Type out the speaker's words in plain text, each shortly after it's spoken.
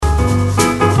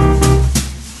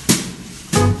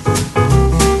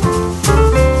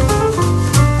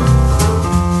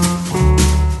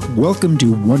Welcome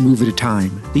to One Move at a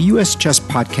Time, the U.S. Chess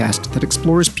podcast that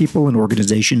explores people and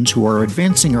organizations who are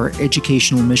advancing our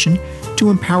educational mission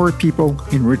to empower people,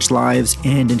 enrich lives,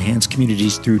 and enhance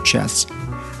communities through chess.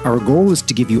 Our goal is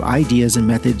to give you ideas and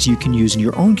methods you can use in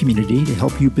your own community to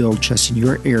help you build chess in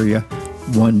your area,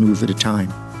 one move at a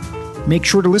time. Make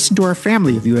sure to listen to our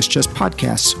family of U.S. Chess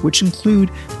podcasts, which include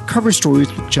Cover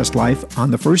Stories with Chess Life on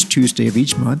the first Tuesday of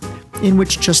each month, in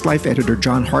which Chess Life editor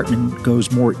John Hartman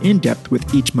goes more in-depth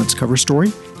with each month's cover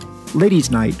story,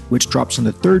 Ladies' Night, which drops on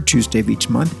the third Tuesday of each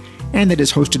month, and that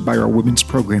is hosted by our Women's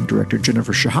Program Director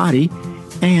Jennifer Shahade,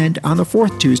 and on the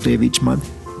fourth Tuesday of each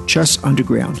month, Chess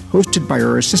Underground, hosted by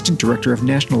our Assistant Director of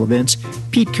National Events,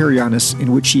 Pete Karayanis,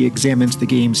 in which he examines the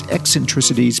game's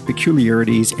eccentricities,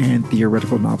 peculiarities, and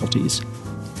theoretical novelties.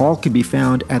 All can be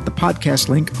found at the podcast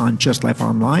link on Chess Life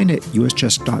Online at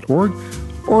uschess.org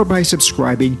or by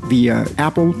subscribing via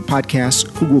Apple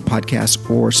Podcasts, Google Podcasts,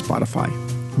 or Spotify.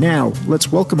 Now,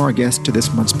 let's welcome our guest to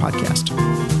this month's podcast.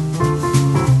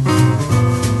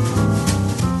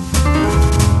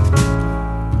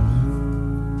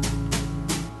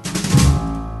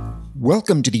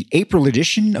 Welcome to the April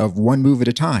edition of One Move at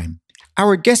a Time.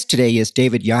 Our guest today is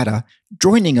David Yada,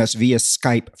 joining us via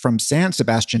Skype from San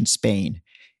Sebastian, Spain.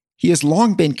 He has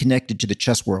long been connected to the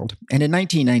chess world, and in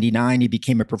 1999 he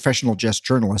became a professional chess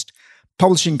journalist,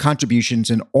 publishing contributions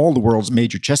in all the world's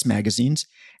major chess magazines,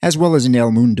 as well as in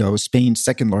El Mundo, Spain's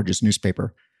second largest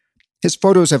newspaper. His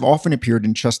photos have often appeared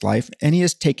in Chess Life, and he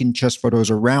has taken chess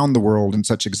photos around the world in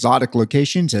such exotic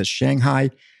locations as Shanghai,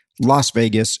 Las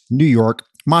Vegas, New York,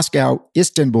 Moscow,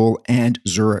 Istanbul, and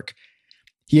Zurich.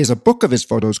 He has a book of his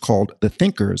photos called The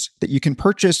Thinkers that you can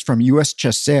purchase from US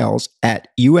Chess Sales at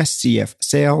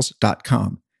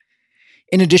uscfsales.com.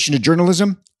 In addition to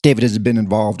journalism, David has been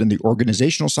involved in the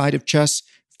organizational side of chess,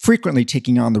 frequently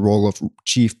taking on the role of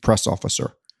chief press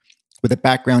officer. With a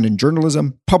background in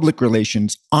journalism, public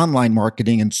relations, online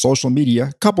marketing, and social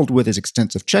media, coupled with his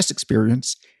extensive chess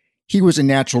experience, he was a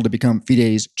natural to become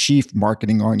FIDE's chief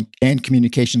marketing and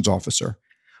communications officer.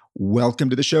 Welcome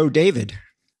to the show, David.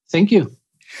 Thank you.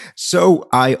 So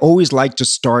I always like to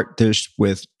start this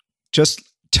with just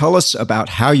tell us about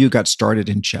how you got started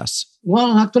in chess.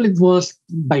 Well, actually, it was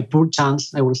by pure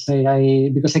chance, I would say.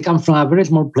 Because I come from a very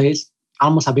small place,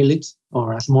 almost a village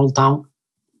or a small town,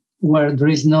 where there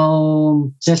is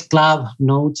no chess club,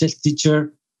 no chess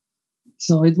teacher.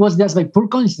 So it was just by pure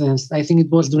coincidence. I think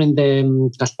it was during the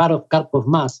Kasparov-Karpov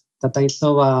match that I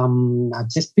saw a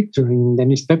chess picture in the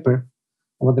newspaper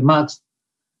about the match.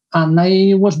 And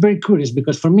I was very curious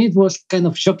because for me it was kind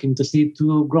of shocking to see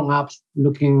two grown-ups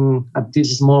looking at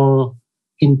these small,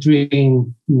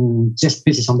 intriguing chess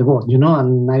pieces on the board,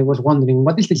 and I was wondering,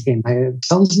 what is this game? It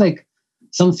sounds like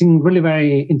something really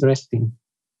very interesting.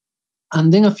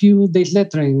 And then a few days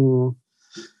later in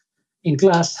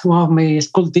class, one of my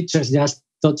school teachers just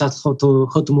taught us how to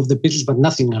move the pieces, but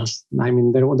nothing else. I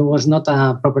mean, there was not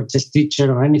a proper chess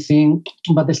teacher or anything,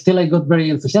 but still I got very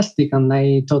enthusiastic and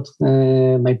I taught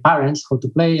my parents how to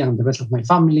play and the rest of my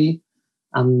family.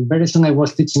 And very soon I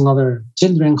was teaching other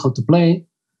children how to play,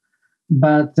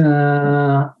 but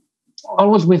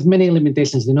always with many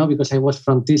limitations, because I was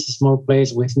from this small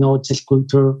place with no chess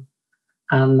culture,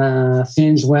 and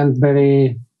things went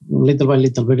very little by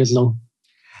little, very slow.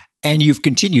 And you've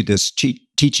continued this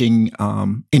teaching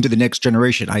into the next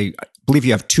generation. I believe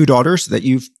you have two daughters that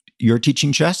you're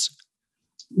teaching chess?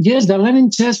 Yes, they're learning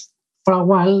chess for a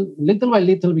while, little by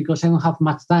little, because I don't have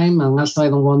much time, and also I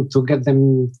don't want to get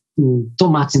them too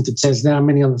much into chess. There are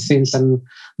many other things, and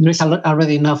there is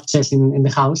already enough chess in the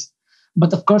house.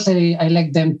 But of course, I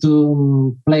like them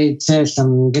to play chess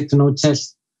and get to know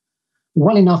chess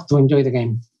well enough to enjoy the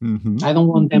game. Mm-hmm. I don't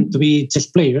want them to be chess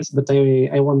players, but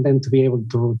I want them to be able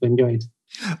to enjoy it.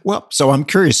 Well, so I'm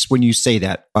curious when you say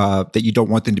that you don't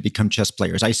want them to become chess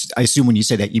players. I assume when you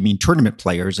say that you mean tournament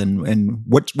players, and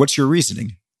what's your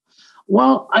reasoning?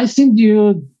 Well, I think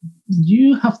you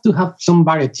have to have some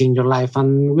variety in your life,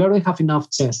 and we already have enough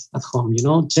chess at home.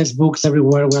 Chess books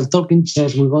everywhere. We're talking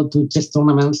chess. We go to chess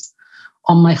tournaments.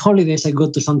 On my holidays, I go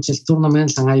to some chess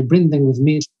tournaments, and I bring them with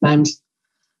me sometimes.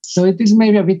 So it is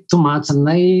maybe a bit too much, and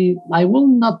I will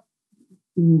not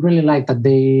really like that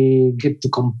they get to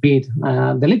compete.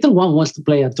 The little one wants to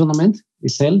play a tournament.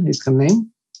 Isel is her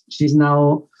name. She's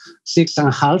now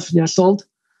 6.5 years old,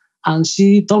 and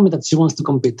she told me that she wants to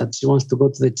compete, that she wants to go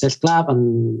to the chess club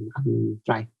and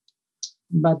try.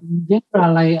 But in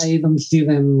general, I don't see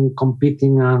them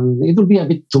competing, and it will be a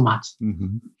bit too much.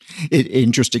 Mm-hmm.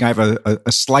 Interesting. I have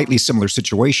a slightly similar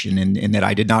situation in that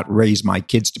I did not raise my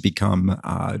kids to become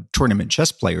tournament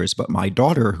chess players, but my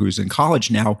daughter, who's in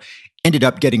college now, ended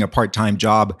up getting a part-time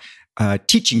job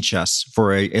teaching chess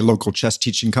for a local chess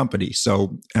teaching company.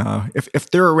 So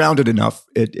if they're around it enough,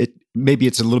 it maybe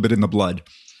it's a little bit in the blood.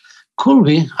 Could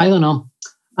be. I don't know.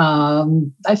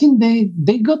 I think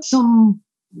they got some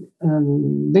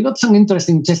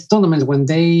interesting chess tournaments when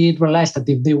they realized that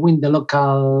if they win the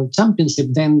local championship,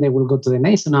 then they will go to the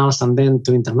nationals and then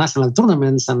to international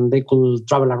tournaments, and they could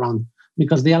travel around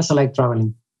because they also like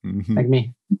traveling, like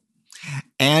me.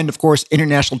 And of course,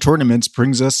 international tournaments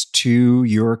brings us to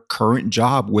your current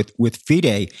job with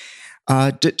FIDE.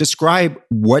 Describe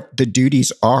what the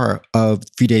duties are of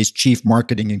FIDE's Chief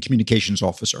Marketing and Communications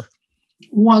Officer.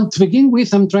 Well, to begin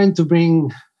with, I'm trying to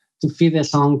bring to FIDE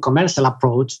some commercial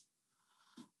approach.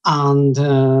 And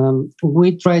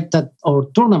we try that our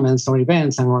tournaments or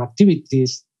events and our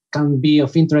activities can be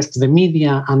of interest to the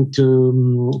media and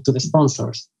to the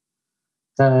sponsors.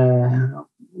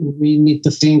 We need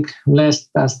to think less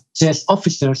as chess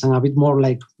officers and a bit more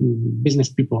like business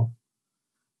people.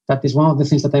 That is one of the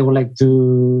things that I would like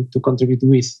to contribute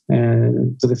with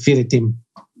to the FIDE team.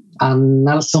 And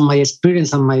also my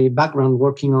experience and my background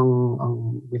working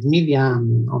on with media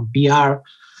and on PR,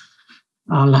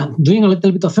 doing a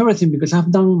little bit of everything because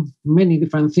I've done many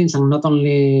different things, and not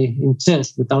only in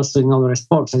chess, but also in other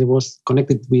sports. I was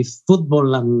connected with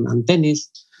football and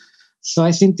tennis. So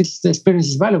I think this experience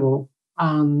is valuable.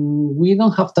 And we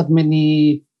don't have that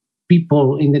many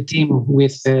people in the team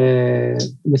with an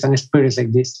experience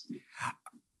like this.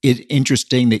 It's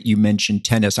interesting that you mentioned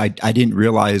tennis. I didn't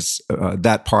realize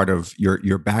that part of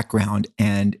your background,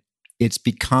 and it's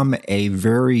become a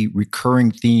very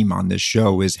recurring theme on this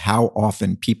show is how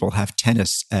often people have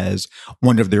tennis as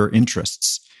one of their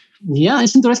interests. Yeah,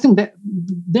 it's interesting that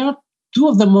there are two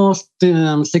of the most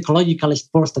psychological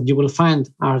sports that you will find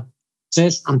are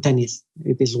chess and tennis.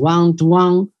 It is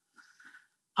one-to-one.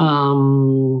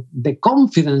 The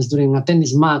confidence during a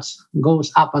tennis match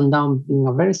goes up and down in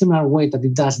a very similar way that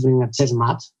it does during a chess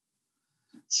match.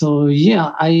 So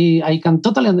yeah, I can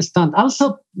totally understand.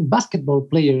 Also, basketball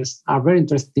players are very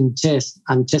interested in chess,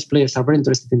 and chess players are very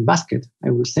interested in basket, I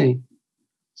will say.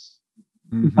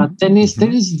 But tennis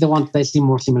is the one that I see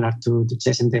more similar to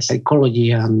chess in the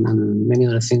psychology and many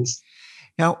other things.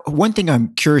 Now, one thing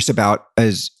I'm curious about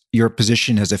as your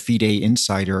position as a FIDE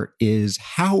insider is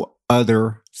how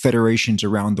other federations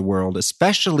around the world,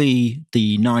 especially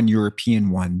the non-European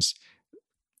ones,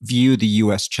 view the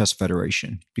U.S. Chess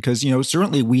Federation. Because,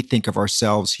 certainly we think of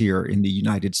ourselves here in the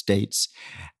United States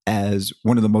as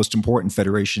one of the most important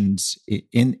federations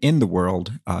in the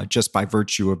world, just by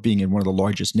virtue of being in one of the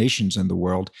largest nations in the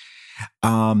world.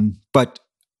 But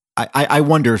I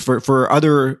wonder, for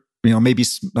other, maybe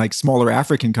like smaller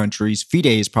African countries, FIDE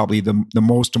is probably the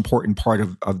most important part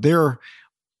of their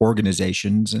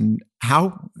organizations. And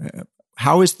how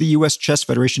is the U.S. Chess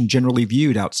Federation generally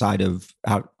viewed outside of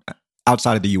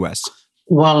the U.S.?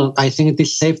 Well, I think it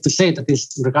is safe to say that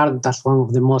it's regarded as one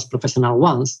of the most professional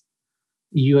ones.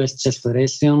 U.S. Chess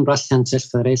Federation, Russian Chess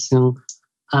Federation,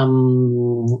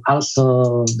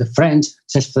 also the French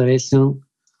Chess Federation.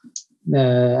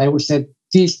 I would say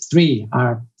these three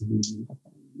are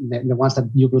the ones that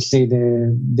you could say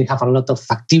they have a lot of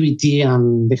activity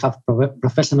and they have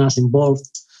professionals involved.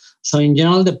 So in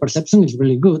general, the perception is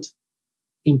really good.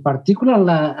 In particular,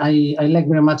 I like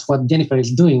very much what Jennifer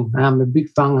is doing. I'm a big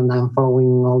fan and I'm following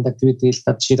all the activities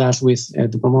that she does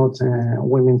to promote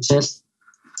women's chess.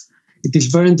 It is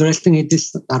very interesting. It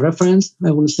is a reference,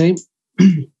 I will say.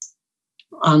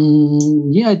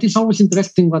 And yeah, it is always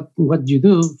interesting what you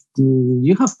do.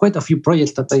 You have quite a few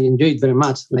projects that I enjoyed very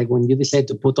much, like when you decide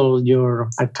to put all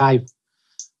your archive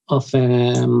of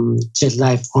Chess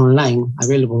Live online,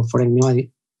 available for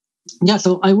anybody. Yeah,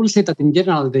 so I will say that in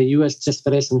general, the US Chess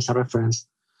Federation is a reference.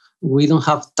 We don't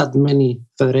have that many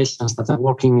federations that are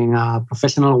working in a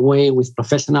professional way with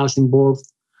professionals involved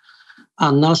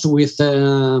and also with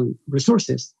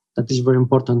resources. That is very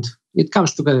important. It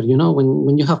comes together,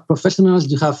 when you have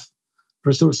professionals, you have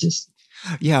resources.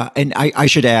 Yeah, and I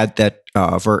should add that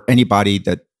for anybody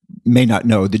that may not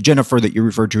know, the Jennifer that you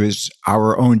referred to is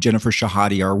our own Jennifer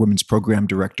Shahade, our women's program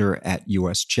director at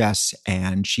US Chess,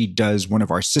 and she does one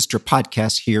of our sister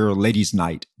podcasts here, Ladies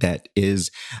Night, that is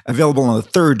available on the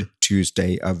third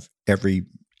Tuesday of every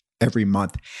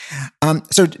month.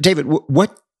 So, David,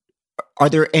 what are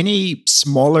there any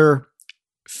smaller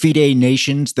FIDE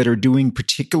nations that are doing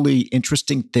particularly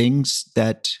interesting things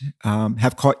that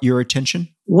have caught your attention?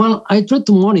 Well, I try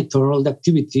to monitor all the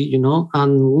activity,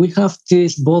 and we have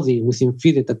this body within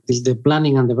FIDE that is the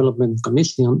Planning and Development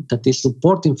Commission that is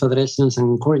supporting federations and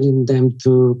encouraging them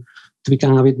to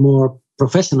become a bit more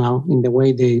professional in the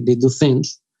way they do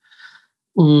things.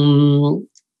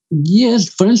 Yes,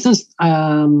 for instance,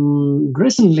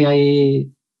 recently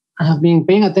I have been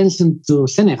paying attention to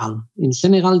Senegal. In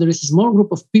Senegal, there is a small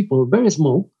group of people, very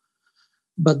small,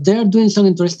 but they are doing some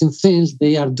interesting things.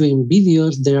 They are doing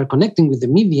videos. They are connecting with the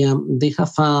media. They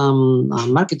have a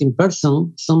marketing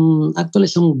person, some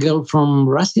girl from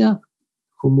Russia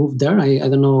who moved there. I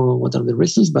don't know what are the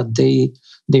reasons, but they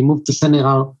moved to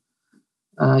Senegal.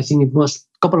 I think it was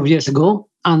a couple of years ago,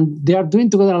 and they are doing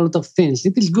together a lot of things.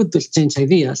 It is good to exchange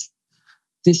ideas.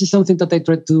 This is something that I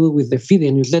try to do with the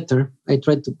FIDE newsletter. I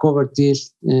try to cover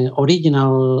these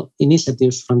original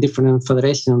initiatives from different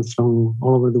federations from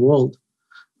all over the world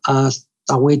as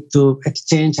a way to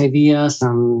exchange ideas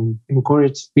and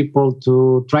encourage people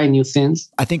to try new things.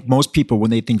 I think most people,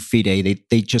 when they think FIDE,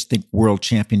 they just think world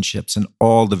championships and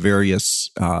all the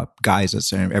various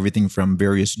guises, and everything from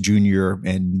various junior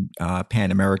and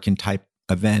Pan-American type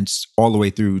events all the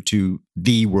way through to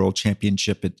the world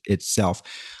championship itself.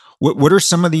 What are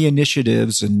some of the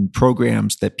initiatives and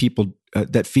programs that people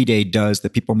that FIDE does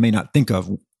that people may not think of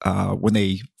when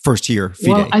they first hear FIDE?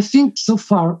 Well, I think so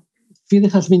far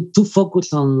FIDE has been too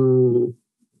focused on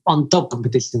top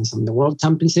competitions, on the World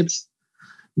Championships,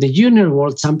 the Junior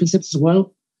World Championships as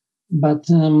well. But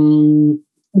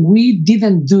we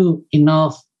didn't do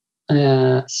enough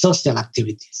social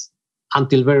activities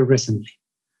until very recently.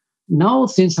 Now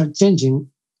things are changing.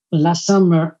 Last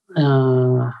summer,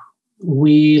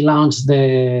 we launched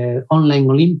the online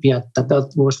Olympiad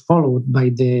that was followed by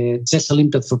the Chess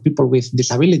Olympiad for people with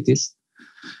disabilities.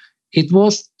 It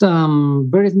was a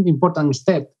very important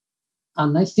step.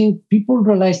 And I think people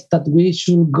realized that we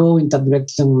should go in that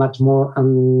direction much more.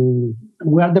 And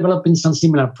we are developing some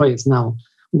similar projects now.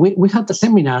 We had a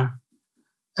seminar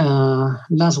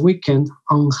last weekend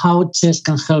on how chess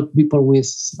can help people with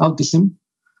autism.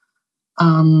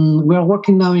 And we are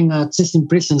working now in a Chess in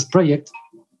Prisons project.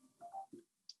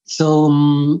 So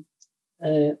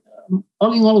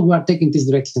all in all, we are taking this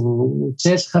direction.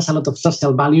 Chess has a lot of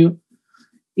social value.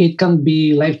 It can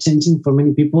be life-changing for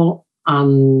many people.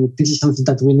 And this is something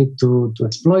that we need to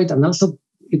exploit. And also,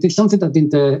 it is something that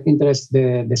interests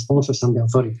the sponsors and the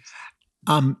authorities.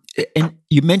 And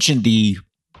you mentioned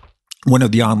one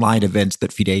of the online events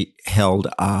that FIDE held.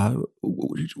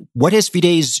 What has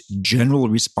FIDE's general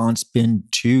response been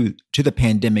to the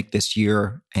pandemic this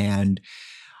year, and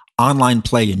online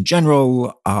play in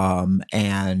general,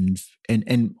 and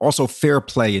also fair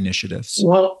play initiatives?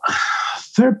 Well,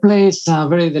 fair play is a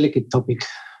very delicate topic.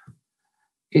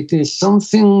 It is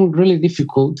something really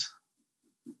difficult.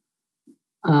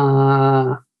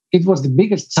 It was the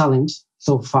biggest challenge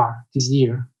so far this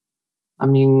year. I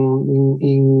mean,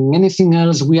 in anything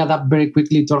else, we adapt very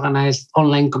quickly to organize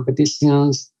online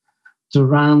competitions, to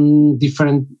run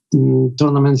different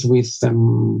tournaments with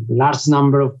large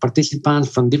number of participants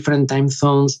from different time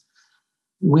zones.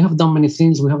 We have done many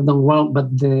things. We have done well,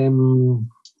 but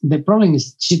the problem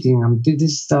is cheating, and this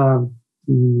is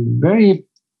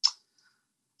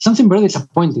something very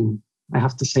disappointing, I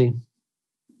have to say.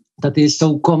 That is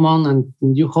so common, and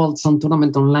you hold some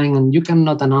tournament online and you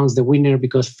cannot announce the winner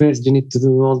because first you need to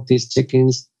do all these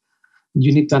check-ins.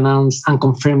 You need to announce and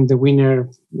confirm the winner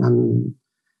and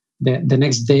the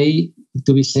next day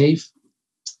to be safe.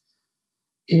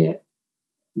 It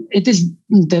is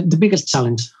the biggest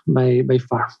challenge by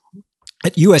far.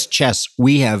 At US Chess,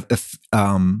 we have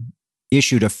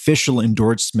issued official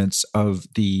endorsements of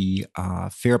the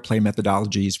fair play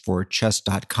methodologies for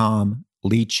chess.com,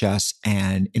 Lichess,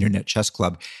 and Internet Chess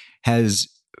Club. Has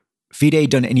FIDE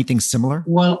done anything similar?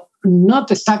 Well, not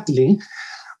exactly.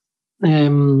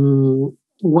 When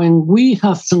we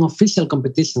have some official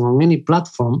competition on any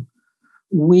platform,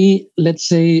 we, let's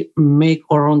say, make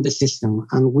our own decision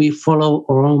and we follow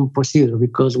our own procedure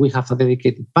because we have a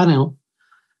dedicated panel.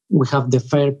 We have the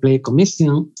Fair Play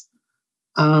Commission.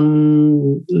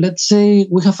 And let's say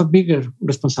we have a bigger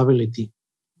responsibility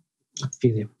at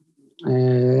FIDE.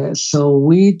 So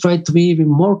we try to be even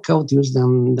more cautious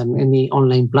than any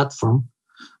online platform.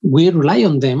 We rely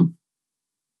on them.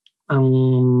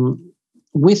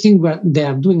 We think they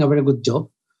are doing a very good job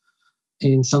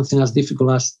in something as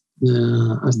difficult as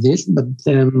this, but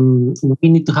we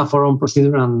need to have our own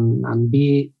procedure and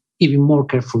be even more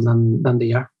careful than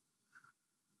they are.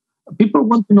 People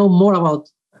want to know more about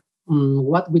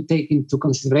what we take into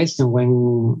consideration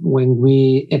when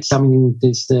we examine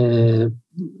these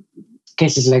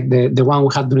cases like the one we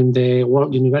had during the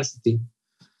World University.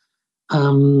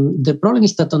 The problem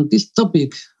is that on this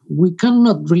topic, we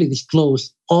cannot really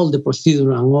disclose all the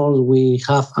procedure and all we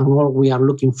have and all we are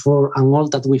looking for and all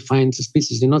that we find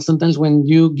suspicious. Sometimes when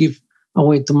you give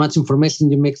away too much information,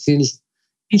 you make things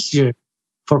easier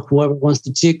for whoever wants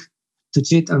to check. to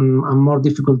cheat and more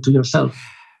difficult to yourself.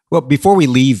 Well, before we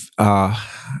leave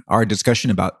our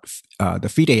discussion about the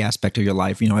FIDE aspect of your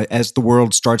life, as the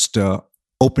world starts to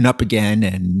open up again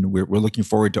and we're looking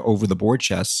forward to over-the-board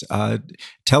chess,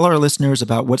 tell our listeners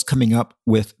about what's coming up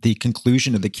with the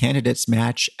conclusion of the candidates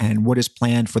match and what is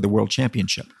planned for the World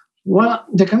Championship. Well,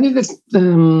 the candidates,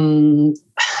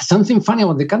 something funny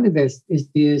about the candidates is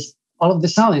this, all of the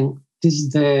sudden, this is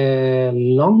the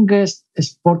longest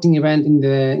sporting event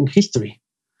in history,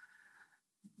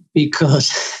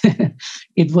 because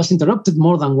it was interrupted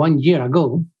more than 1 year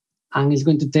ago, and it's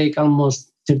going to take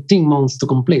almost 13 months to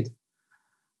complete.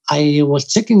 I was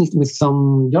checking with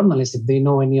some journalists if they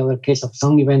know any other case of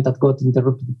some event that got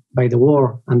interrupted by the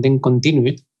war and then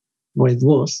continued where it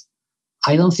was.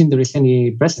 I don't think there is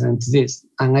any precedent to this.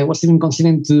 And I was even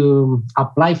considering to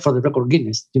apply for the record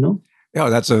Guinness, Yeah,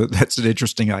 that's an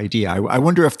interesting idea. I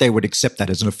wonder if they would accept that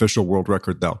as an official world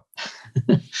record, though.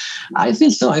 I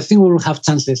think so. I think we will have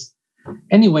chances.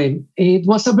 Anyway, it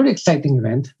was a very exciting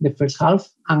event, the first half,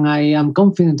 and I am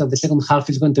confident that the second half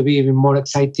is going to be even more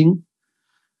exciting.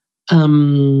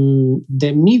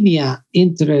 The media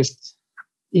interest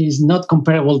is not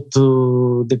comparable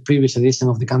to the previous edition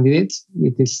of the candidates.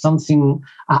 It is something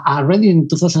already in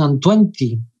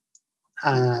 2020,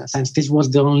 since this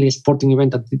was the only sporting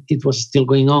event that it was still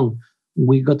going on,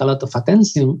 we got a lot of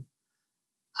attention.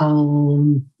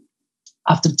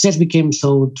 After chess became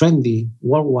so trendy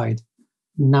worldwide,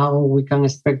 now we can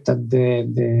expect that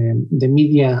the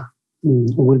media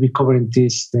will be covering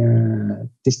this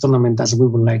tournament as we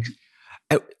would like.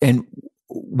 And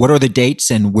what are the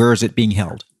dates and where is it being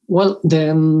held? Well,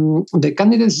 the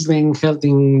candidates is being held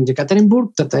in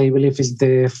Yekaterinburg, that I believe is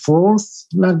the fourth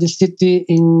largest city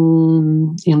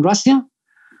in Russia.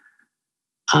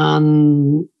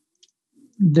 And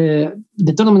the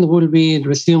tournament will be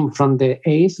resumed from the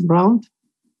 8th round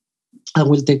and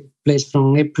will take place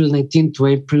from April 19 to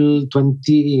April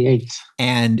 28.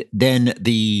 And then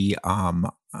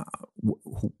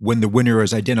when the winner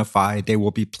is identified, they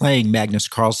will be playing Magnus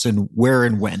Carlsen where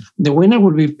and when? The winner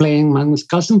will be playing Magnus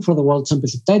Carlsen for the World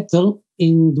Championship title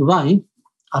in Dubai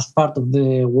as part of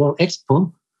the World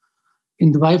Expo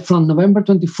in Dubai from November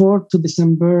 24 to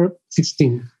December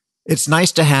 16. It's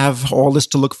nice to have all this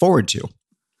to look forward to.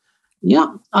 Yeah,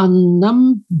 and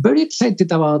I'm very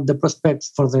excited about the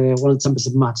prospects for the World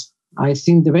Championship match. I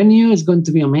think the venue is going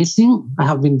to be amazing. I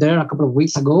have been there a couple of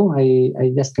weeks ago.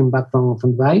 I just came back from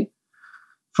Dubai,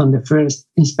 from the first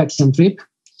inspection trip.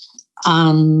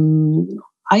 And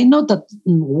I know that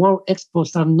World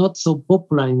Expos are not so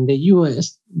popular in the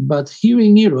US, but here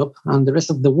in Europe and the rest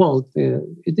of the world,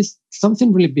 it is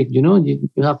something really big. You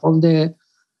have all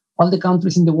the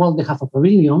countries in the world, they have a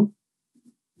pavilion.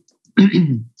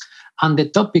 And the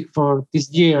topic for this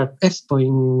year Expo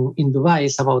in Dubai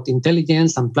is about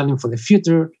intelligence and planning for the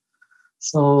future.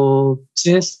 So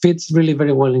chess fits really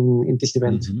very well in this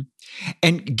event. Mm-hmm.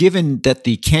 And given that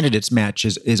the candidates match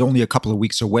is only a couple of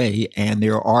weeks away and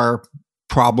there are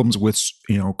problems with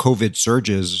COVID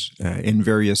surges in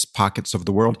various pockets of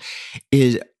the world,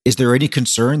 is there any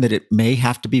concern that it may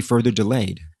have to be further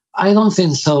delayed? I don't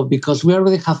think so, because we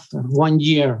already have 1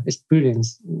 year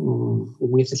experience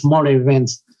with smaller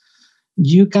events.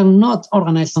 You cannot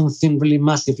organize something really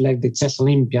massive like the Chess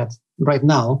Olympiad right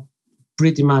now,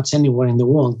 pretty much anywhere in the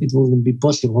world. It wouldn't be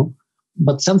possible.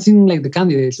 But something like the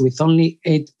candidates with only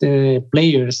 8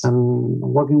 players and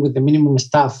working with the minimum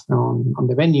staff on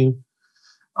the venue,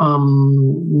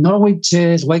 Norway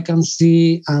Chess,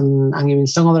 YCANC, and even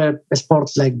some other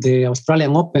sports like the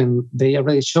Australian Open, they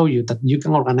already show you that you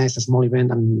can organize a small event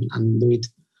and do it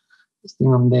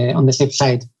on the safe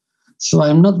side. So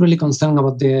I'm not really concerned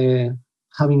about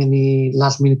having any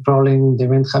last minute problem, the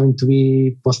event having to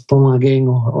be postponed again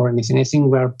or anything. I think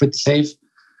we are pretty safe.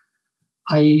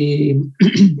 I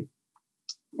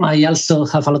also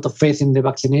have a lot of faith in the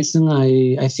vaccination.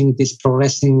 I think it is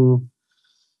progressing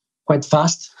quite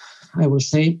fast, I will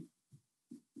say.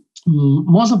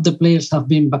 Most of the players have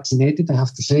been vaccinated, I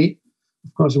have to say.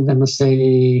 Of course, we cannot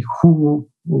say who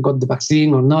got the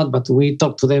vaccine or not, but we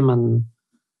talk to them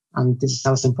and this is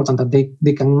also important that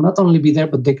they can not only be there,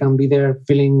 but they can be there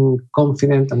feeling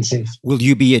confident and safe. Will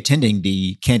you be attending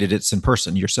the candidates in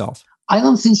person yourself? I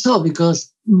don't think so,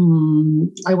 because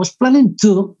I was planning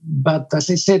to, but as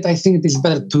I said, I think it is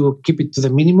better to keep it to the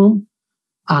minimum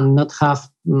and not have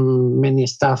many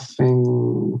staff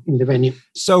in the venue.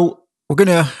 So we're going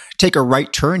to take a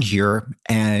right turn here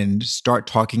and start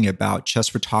talking about chess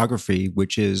photography,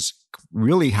 which is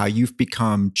really how you've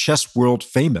become chess world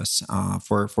famous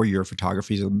for your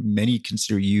photography. So many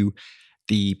consider you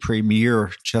the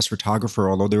premier chess photographer,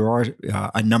 although there are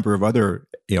a number of other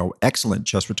excellent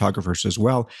chess photographers as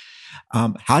well.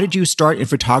 How did you start in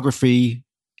photography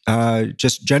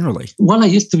just generally? Well, I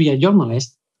used to be a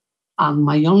journalist, and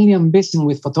my only ambition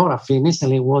with photography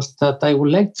initially was that I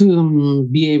would like to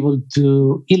be able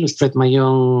to illustrate my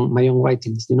own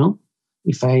writings.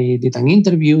 If I did an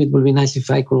interview, it would be nice if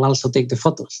I could also take the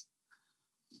photos.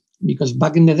 Because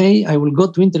back in the day, I would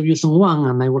go to interview someone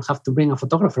and I would have to bring a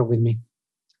photographer with me.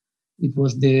 It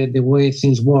was the way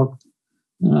things worked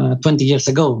 20 years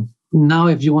ago. Now,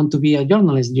 if you want to be a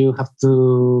journalist, you have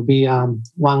to be a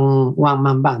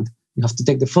one-man band. You have to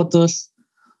take the photos,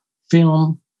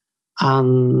 film,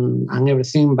 and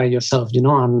everything by yourself,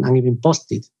 and even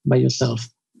post it by yourself.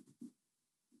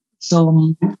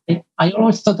 So I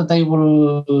always thought that I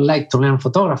would like to learn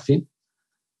photography.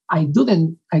 I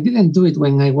didn't do it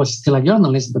when I was still a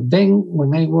journalist, but then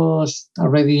when I was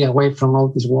already away from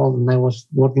all this world and I was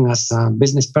working as a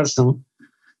business person,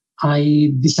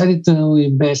 I decided to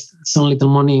invest some little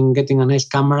money in getting a nice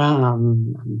camera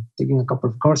and taking a couple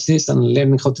of courses and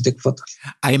learning how to take photos.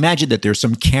 I imagine that there's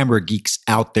some camera geeks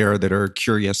out there that are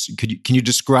curious. Can you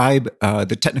describe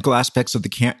the technical aspects of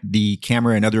the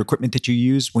camera and other equipment that you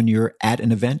use when you're at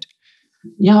an event?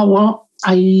 Yeah, well,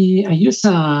 I use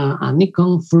a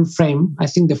Nikon full frame. I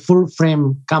think the full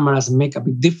frame cameras make a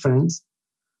big difference.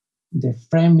 The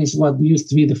frame is what used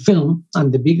to be the film,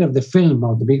 and the bigger the film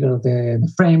or the bigger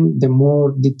the frame, the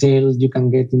more detail you can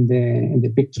get in the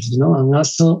pictures, and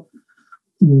also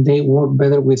they work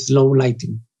better with low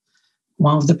lighting.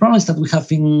 One of the problems that we have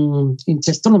in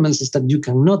chess tournaments is that you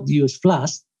cannot use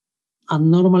flash, and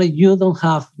normally you're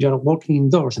working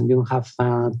indoors and you don't have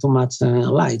too much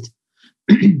light.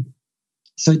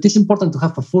 So it is important to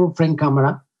have a full frame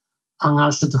camera and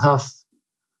also to have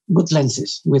good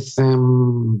lenses with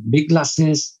big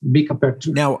glasses, big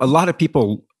aperture. Now, a lot of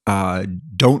people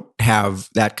don't have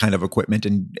that kind of equipment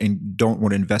and don't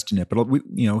want to invest in it. But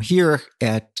here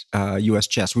at US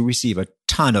Chess, we receive a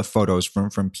ton of photos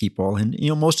from people, and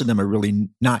most of them are really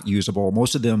not usable.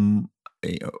 Most of them,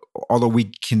 although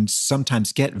we can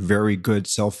sometimes get very good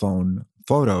cell phone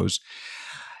photos,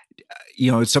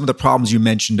 some of the problems you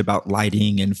mentioned about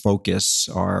lighting and focus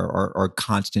are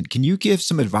constant. Can you give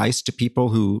some advice to people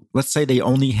who, let's say they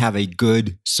only have a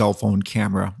good cell phone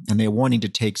camera and they're wanting to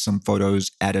take some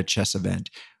photos at a chess event?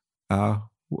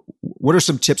 What are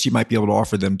some tips you might be able to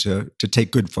offer them to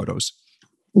take good photos?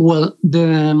 Well,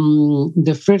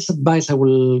 the first advice I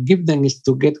will give them is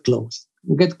to get close.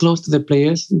 Get close to the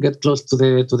players, get close to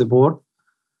the board.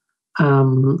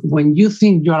 When you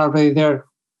think you are already there,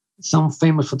 some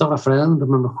famous photographer, I don't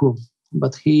remember who,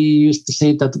 but he used to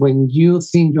say that when you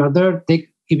think you are there,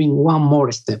 take even one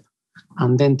more step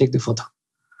and then take the photo.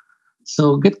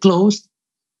 So get close,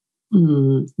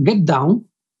 get down.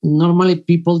 Normally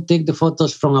people take the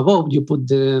photos from above. You put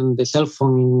the cell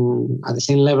phone at the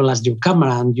same level as your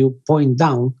camera and you point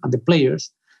down at the players.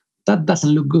 That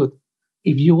doesn't look good.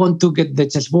 If you want to get the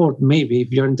chessboard, maybe if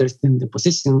you're interested in the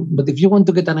position, but if you want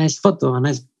to get a nice photo, a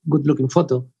nice good looking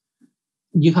photo,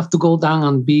 you have to go down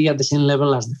and be at the same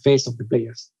level as the face of the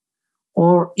players,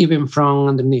 or even from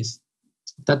underneath.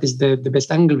 That is the best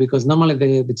angle, because normally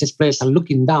the chess players are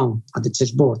looking down at the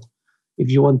chessboard. If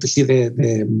you want to see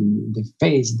the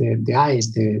face, the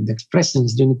eyes, the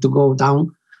expressions, you need to go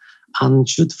down and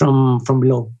shoot from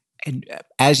below. And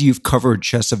as you've covered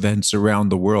chess events around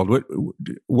the world,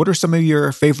 what are some of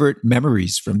your favorite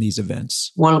memories from these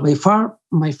events? Well, by far,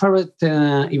 my favorite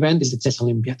event is the Chess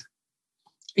Olympiad.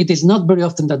 It is not very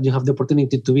often that you have the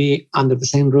opportunity to be under the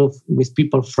same roof with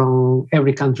people from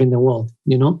every country in the world,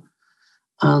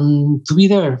 and to be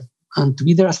there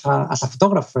as a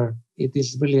photographer, it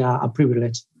is really a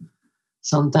privilege.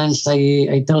 Sometimes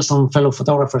I tell some fellow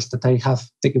photographers that I have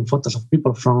taken photos of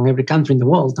people from every country in the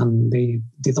world, and they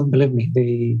don't believe me.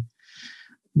 They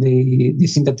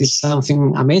think that it's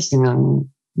something amazing. And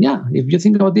yeah, if you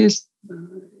think about this,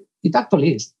 it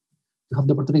actually is. To have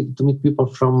the opportunity to meet people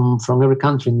from every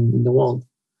country in the world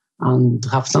and to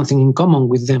have something in common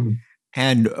with them.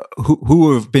 And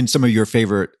who have been some of your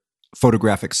favorite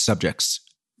photographic subjects?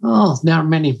 Oh, there are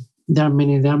many. There are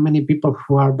many people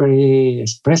who are very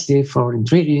expressive or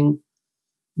intriguing.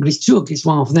 Grischuk is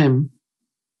one of them.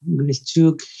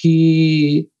 Grischuk,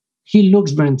 he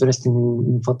looks very interesting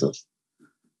in photos.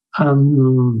 There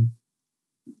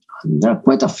are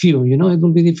quite a few. It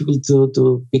will be difficult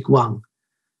to pick one.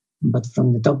 But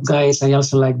from the top guys, I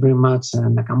also like very much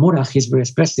Nakamura. He's very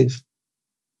expressive.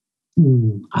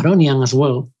 Aronian as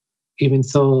well, even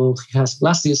though he has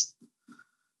glasses.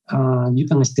 You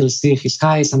can still see his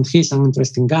eyes, and he's an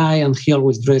interesting guy, and he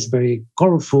always dressed very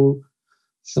colorful.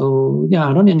 So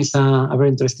yeah, running is a very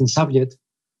interesting subject,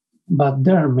 but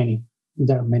there are many.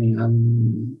 There are many,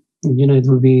 and it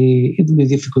will be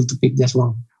difficult to pick just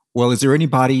one. Well, is there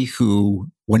anybody who,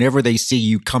 whenever they see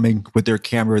you coming with their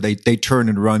camera, they turn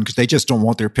and run because they just don't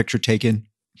want their picture taken?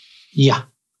 Yeah.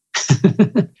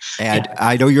 And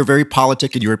I know you're very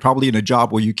politic and you're probably in a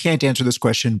job where you can't answer this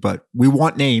question, but we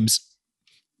want names.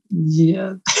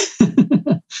 Yeah.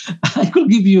 I could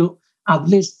give you at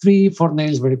least 3-4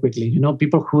 names very quickly.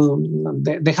 People who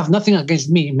they have nothing against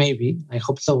me, maybe, I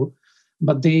hope so,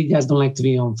 but they just don't like to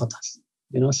be on photos.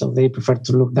 So they prefer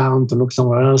to look down, to look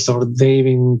somewhere else, or they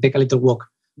even take a little walk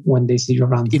when they see you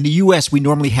around. In the US, we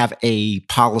normally have a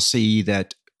policy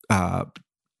that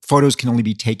photos can only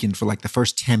be taken for like the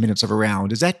first 10 minutes of a round.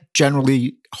 Does that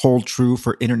generally hold true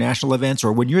for international events?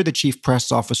 Or when you're the chief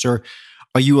press officer,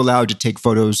 are you allowed to take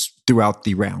photos throughout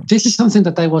the round? This is something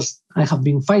that I have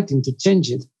been fighting to change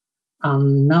it.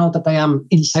 And now that I am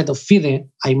inside of FIDE,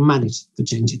 I managed to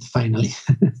change it finally.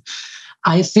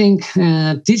 I think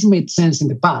this made sense in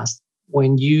the past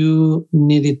when you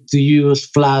needed to use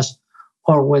flash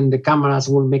or when the cameras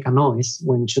will make a noise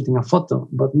when shooting a photo.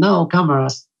 But now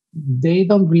cameras, they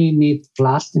don't really need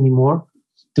flash anymore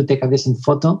to take a decent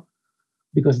photo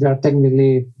because they are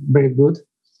technically very good.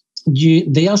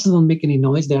 They also don't make any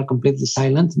noise. They are completely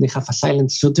silent. They have a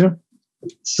silent shooter.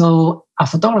 So a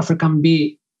photographer can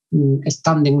be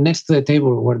standing next to the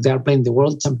table where they are playing the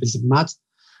World Championship match,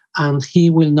 and he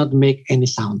will not make any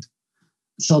sound.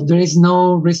 So there is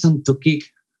no reason to kick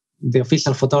the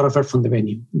official photographer from the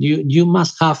venue. You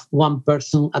must have one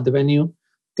person at the venue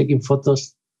taking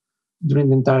photos during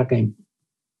the entire game.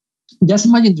 Just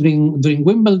imagine during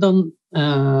Wimbledon,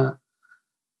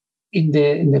 in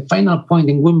the final point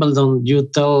in Wimbledon, you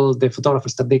tell the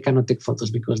photographers that they cannot take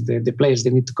photos because the players, they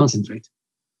need to concentrate.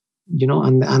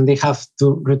 And they have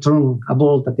to return a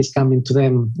ball that is coming to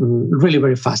them really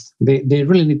very fast. They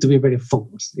really need to be very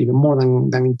focused, even more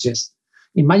than in chess.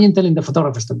 Imagine telling the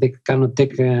photographers that they cannot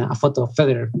take a photo of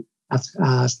Federer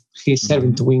as he's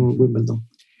serving to win Wimbledon.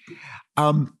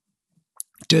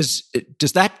 Does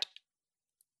that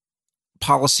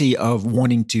policy of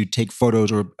wanting to take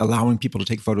photos or allowing people to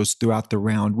take photos throughout the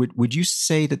round, would you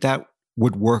say that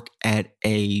would work at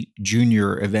a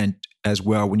junior event as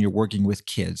well when you're working with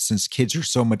kids, since kids are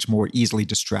so much more easily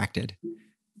distracted?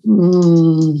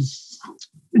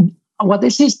 What they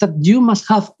say is that you must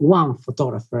have one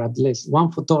photographer, at least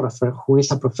one photographer who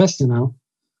is a professional,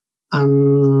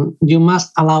 and you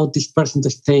must allow this person to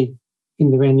stay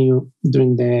in the venue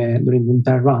during the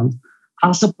entire round.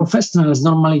 Also, professionals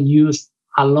normally use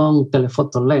a long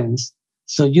telephoto lens,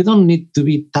 so you don't need to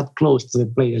be that close to the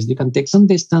players. You can take some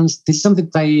distance. This is something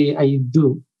that I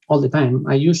do all the time.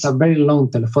 I use a very long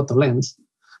telephoto lens,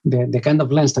 the kind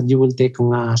of lens that you will take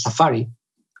on a safari.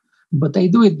 But I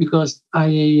do it because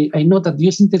I know that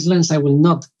using this lens, I will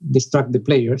not distract the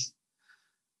players.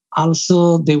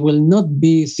 Also, they will not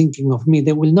be thinking of me.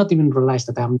 They will not even realize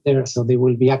that I'm there, so they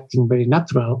will be acting very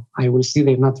natural. I will see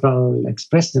their natural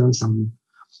expressions,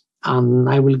 and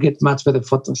I will get much better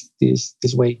photos this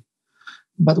way.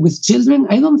 But with children,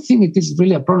 I don't think it is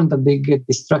really a problem that they get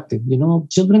distracted.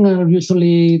 Children are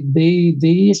usually,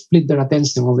 they split their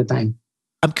attention all the time.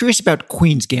 I'm curious about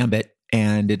Queen's Gambit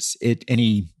and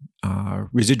any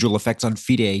residual effects on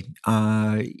FIDE.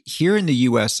 Here in the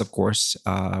U.S., of course,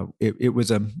 it was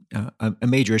a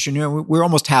major issue. We're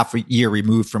almost half a year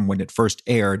removed from when it first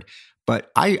aired,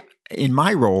 but in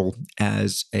my role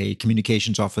as a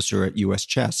communications officer at U.S.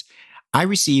 Chess, I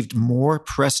received more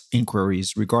press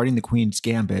inquiries regarding the Queen's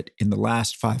Gambit in the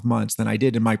last 5 months than I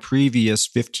did in my previous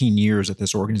 15 years at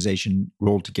this organization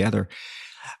rolled together.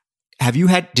 Did you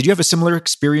have a similar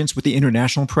experience with the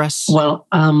international press? Well,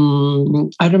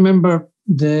 I remember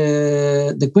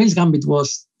the Queen's Gambit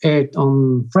was aired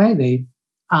on Friday,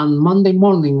 and Monday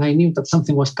morning I knew that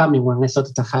something was coming when I saw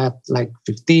that I had like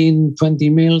 15, 20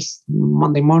 emails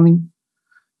Monday morning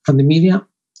from the media.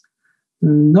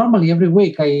 Normally, every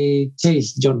week I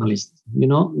chase journalists.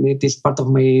 It is part of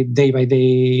my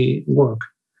day-by-day work.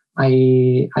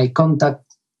 I contact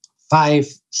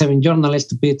 5-7 journalists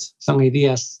to pitch some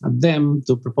ideas at them,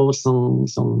 to propose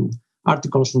some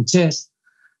articles on chess.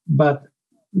 But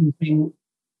in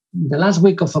the last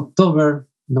week of October,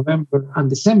 November, and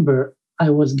December,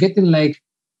 I was getting like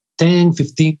 10,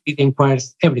 15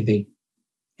 inquiries every day,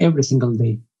 every single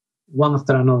day, one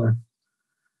after another.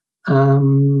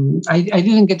 I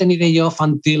didn't get any day off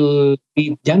until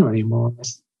mid-January, more or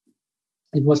less.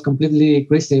 It was completely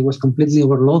crazy. It was completely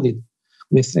overloaded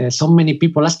with so many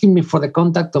people asking me for the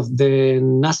contact of the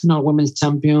national women's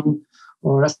champion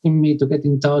or asking me to get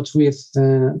in touch with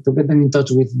to get them in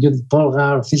touch with Judith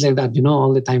Polgar, things like that.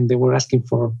 All the time they were asking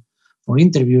for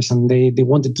interviews, and they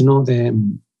wanted to know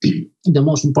the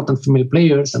most important female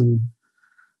players, and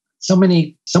so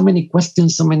many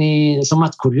questions, so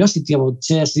much curiosity about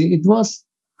chess.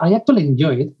 I actually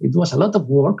enjoyed it. It was a lot of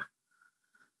work.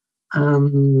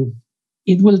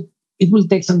 It will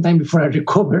take some time before I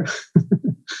recover.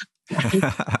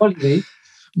 Holiday.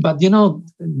 But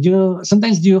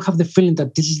sometimes you have the feeling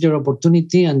that this is your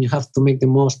opportunity and you have to make the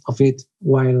most of it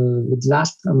while it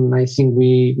lasts. And I think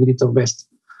we did our best.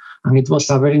 And it was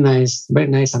a very nice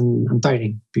and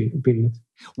tiring period.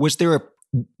 Was there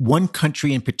one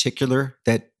country in particular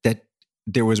that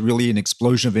there was really an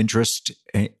explosion of interest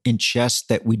in chess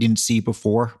that we didn't see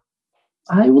before?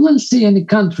 I wouldn't say any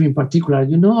country in particular.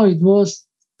 It was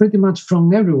pretty much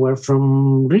from everywhere,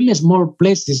 from really small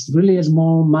places, really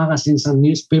small magazines and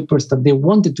newspapers that they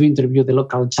wanted to interview the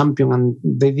local champion, and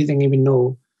they didn't even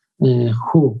know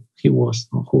who he was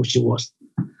or who she was.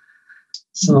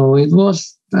 So it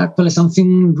was actually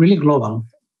something really global.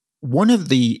 One of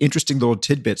the interesting little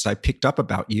tidbits I picked up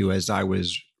about you as I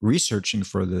was researching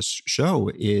for this show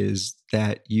is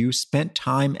that you spent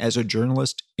time as a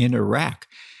journalist in Iraq.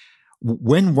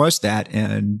 When was that?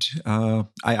 And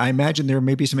I imagine there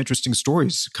may be some interesting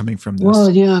stories coming from this. Well,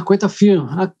 yeah, quite a few.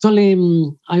 Actually,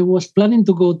 I was planning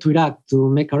to go to Iraq to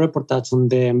make a reportage on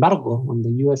the embargo, on the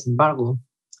U.S. embargo.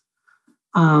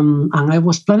 And I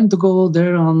was planning to go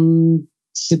there on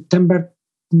September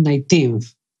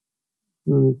 19th.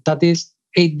 That is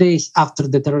 8 days after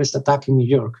the terrorist attack in New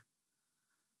York.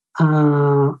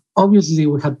 Obviously,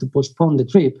 we had to postpone the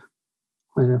trip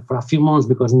for a few months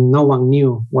because no one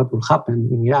knew what would happen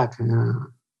in Iraq.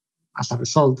 As a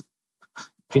result,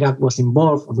 if Iraq was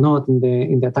involved or not in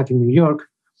the attack in New York.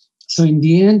 So in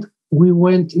the end, we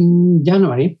went in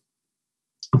January,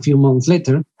 a few months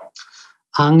later,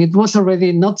 and it was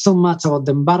already not so much about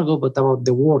the embargo, but about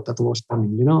the war that was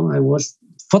coming. I was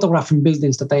photographing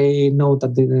buildings that I know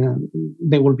that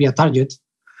they will be a target.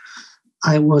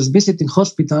 I was visiting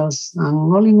hospitals, and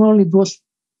all in all, it was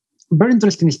a very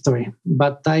interesting story.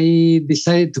 But I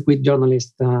decided to quit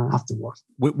journalism afterwards.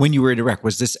 When you were in Iraq,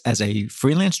 was this as a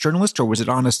freelance journalist, or was it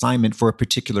on assignment for a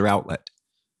particular outlet?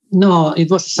 No,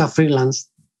 it was as a freelance.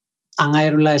 And I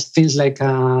realized things like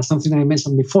something I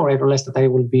mentioned before. I realized that I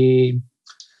will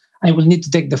need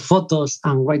to take the photos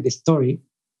and write the story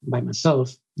by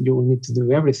myself. You will need to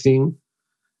do everything.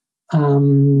 I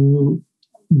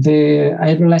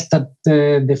realized that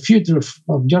the future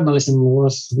of journalism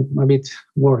was a bit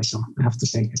worrisome, I have to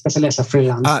say, especially as a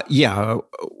freelance.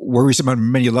 Worrisome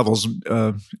on many levels,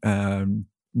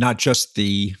 not just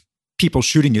the people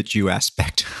shooting at you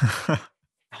aspect.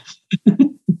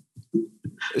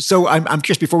 So I'm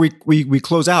curious, before we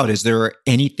close out, is there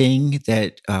anything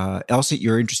that else that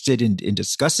you're interested in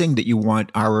discussing that you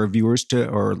want our viewers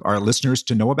or our listeners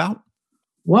to know about?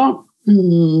 Well,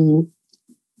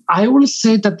 I will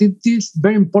say that it is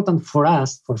very important for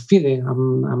us, for FIDE,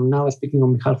 I'm now speaking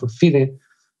on behalf of FIDE,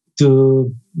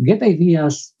 to get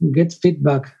ideas, get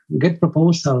feedback, get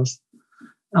proposals.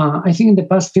 I think in the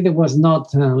past, FIDE was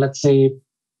not, let's say,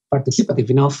 participative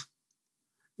enough.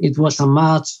 It was a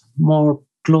much more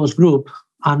close group.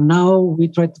 And now we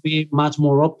try to be much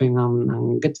more open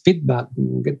and get feedback,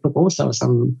 and get proposals,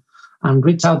 and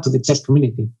reach out to the chess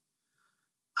community.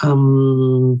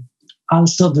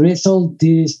 Also, there is all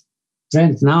this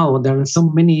trend now. There are so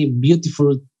many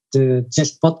beautiful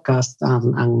chess podcasts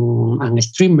and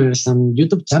streamers and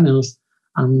YouTube channels,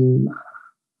 and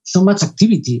so much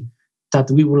activity that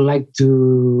we would like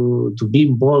to be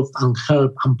involved and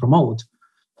help and promote.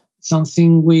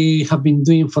 Something we have been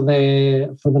doing for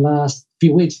the last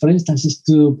few weeks, for instance, is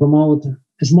to promote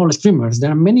small streamers. There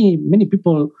are many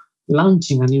people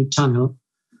launching a new channel.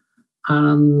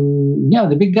 And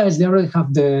the big guys, they already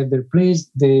have their place,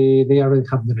 they already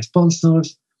have their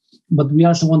sponsors, but we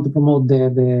also want to promote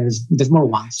the small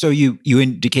ones. So you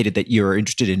indicated that you're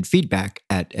interested in feedback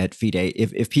at FIDE.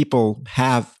 If people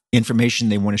have information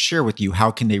they want to share with you,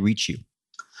 how can they reach you?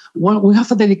 Well, we have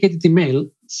a dedicated email,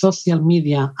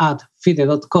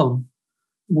 socialmedia@fide.com,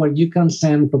 where you can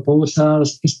send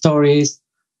proposals, stories,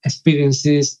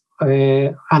 experiences,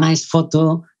 a nice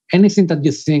photo, anything that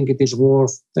you think it is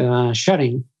worth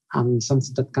sharing, and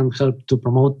something that can help to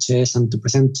promote chess and to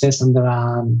present chess under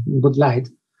a good light.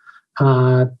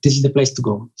 This is the place to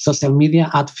go,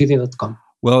 socialmedia@fide.com.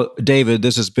 Well, David,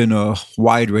 this has been a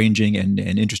wide-ranging and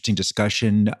interesting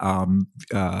discussion.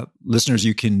 Listeners,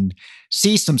 you can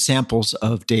see some samples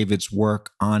of David's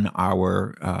work on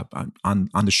our on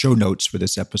the show notes for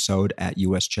this episode at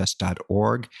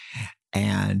uschess.org.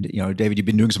 And, David, you've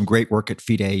been doing some great work at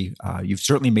FIDE. You've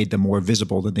certainly made them more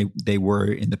visible than they were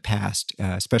in the past,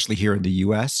 especially here in the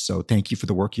U.S. So thank you for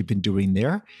the work you've been doing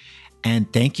there.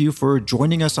 And thank you for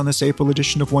joining us on this April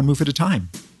edition of One Move at a Time.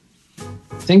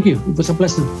 Thank you. It was a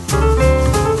pleasure.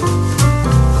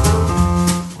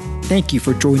 Thank you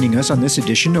for joining us on this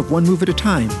edition of One Move at a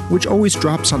Time, which always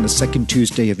drops on the second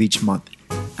Tuesday of each month.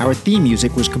 Our theme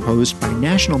music was composed by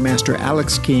National Master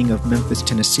Alex King of Memphis,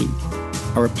 Tennessee.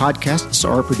 Our podcasts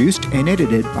are produced and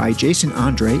edited by Jason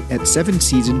Andre at 7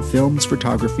 Season Films,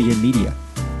 Photography, and Media.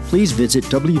 Please visit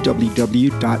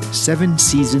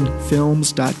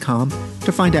www.7seasonfilms.com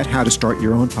to find out how to start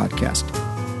your own podcast.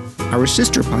 Our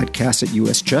sister podcasts at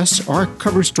US Chess are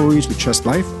Cover Stories with Chess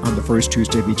Life on the first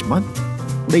Tuesday of each month,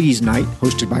 Ladies Night,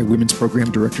 hosted by Women's Program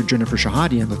Director Jennifer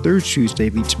Shahadi on the third Tuesday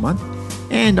of each month,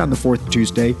 and on the fourth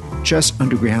Tuesday, Chess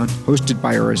Underground, hosted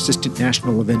by our Assistant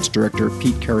National Events Director,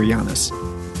 Pete Karayanis.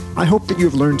 I hope that you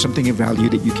have learned something of value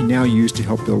that you can now use to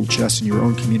help build chess in your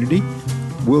own community.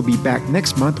 We'll be back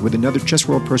next month with another Chess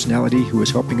World personality who is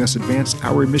helping us advance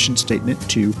our mission statement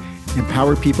to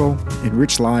empower people,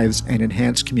 enrich lives, and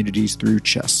enhance communities through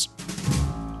chess.